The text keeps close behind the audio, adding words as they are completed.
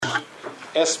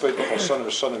Esped Choshana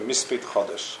V'Shana Mispeit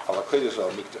Chodesh Ala Kodesh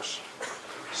Ala Mikdash.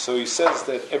 So he says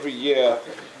that every year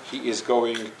he is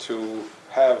going to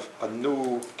have a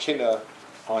new kinna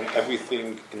on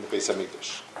everything in the Beis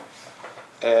Hamikdash.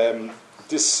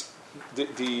 The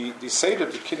Seder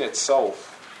of the kinna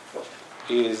itself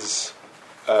is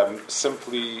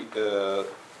simply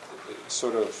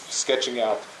sort of sketching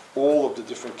out all of the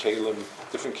different kalim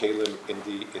in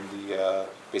the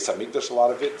Beis Hamikdash, a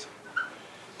lot of it.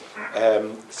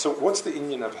 So what's the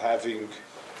inyan of having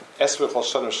Esrei Chol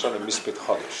Shana Shana Mispeit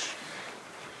Chodesh?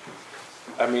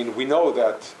 I mean, we know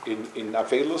that in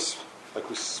Avelus, like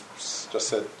we just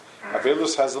said,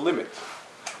 Avelus has a limit.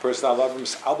 Person alavim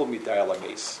is album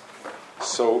midayalames.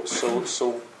 So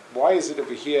why is it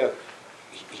over here?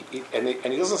 And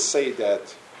he doesn't say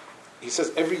that. He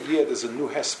says every year there's a new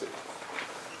hesped.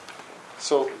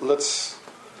 So let's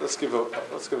give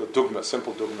a dogma,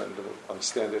 simple dogma, and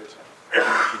understand it.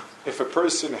 If a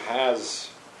person has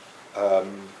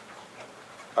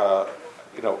a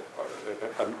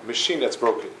machine that's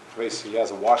broken, basically he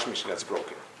has a washing machine that's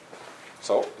broken.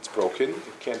 So it's broken,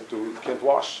 it can't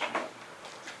wash.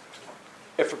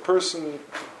 If a person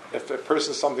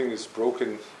something is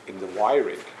broken in the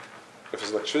wiring, if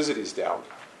his electricity is down,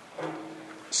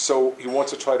 so he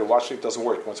wants to try to wash it, it doesn't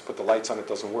work. He wants to put the lights on, it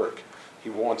doesn't work. He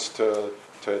wants to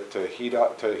heat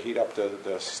up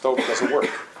the stove, it doesn't work.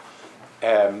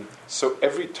 So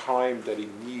every time that he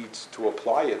needs to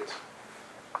apply it,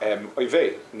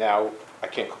 now I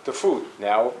can't cook the food.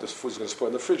 Now this food's going to spoil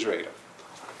in the refrigerator.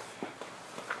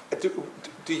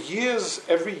 The years,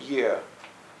 every year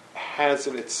has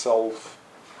in itself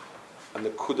a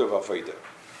nekuda of avodah.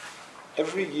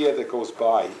 Every year that goes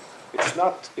by, it's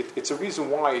not. It's a reason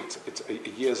why a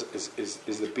year is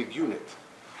the big unit.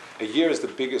 A year is the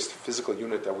biggest physical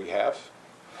unit that we have,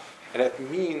 and that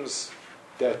means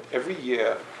that every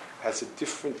year has a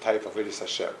different type of avodas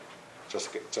Hashem,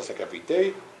 just like every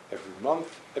day, every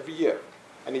month, every year,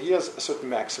 and a year has a certain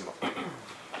maximum.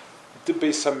 The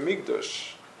Beis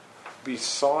Hamikdash,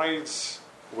 besides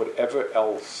whatever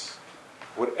else,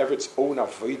 whatever its own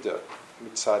avodah,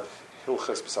 mitzad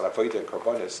hilchas, mitzad avodah and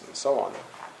karbanis, and so on,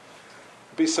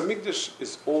 Beis Hamikdash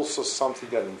is also something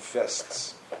that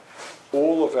invests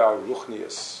all of our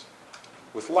ruchnias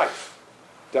with life.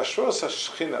 The Ashras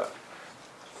HaShechina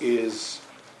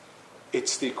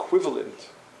it's the equivalent,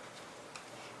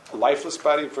 a lifeless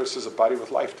body versus a body with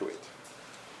life to it.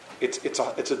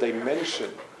 It's a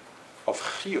dimension of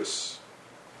chiyus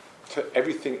to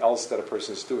everything else that a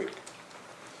person is doing.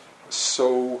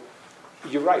 So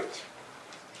you're right.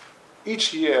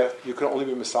 Each year you can only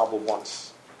be misabel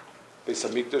once. Beis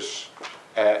Hamikdash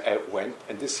went,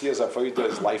 and this year's avodah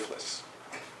is lifeless.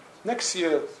 Next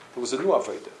year there was a new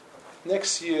avodah.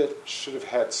 Next year should have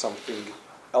had something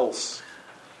else,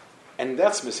 and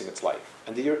that's missing its life.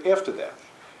 And the year after that,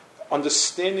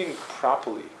 understanding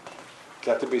properly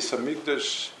that the Beis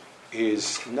Hamikdash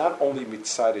is not only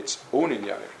mitzad its own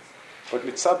inyanim, but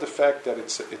mitzad the fact that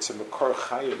it's a makor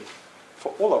chayim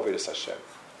for all of avodas Hashem,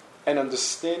 and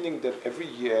understanding that every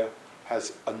year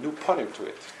has a new panim to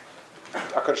it.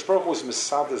 HaKadosh Baruch Hu was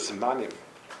misad zmanim.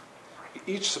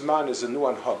 Each zman is a new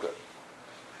anhaga,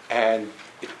 and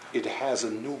it has a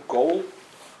new goal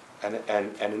and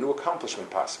a new accomplishment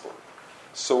possible.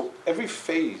 So every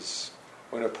phase,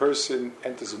 when a person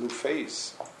enters a new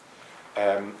phase,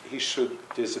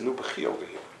 there's a new b'chi over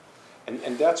here,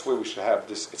 and that's where we should have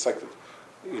this. It's like,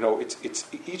 it's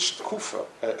each tkufa.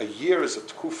 A year is a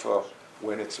tkufa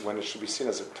when it should be seen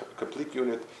as a complete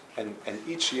unit, and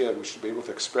each year we should be able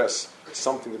to express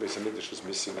something that Beis Hamikdash is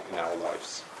missing in our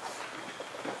lives.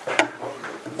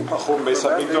 Achum Beis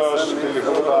Hamikdash,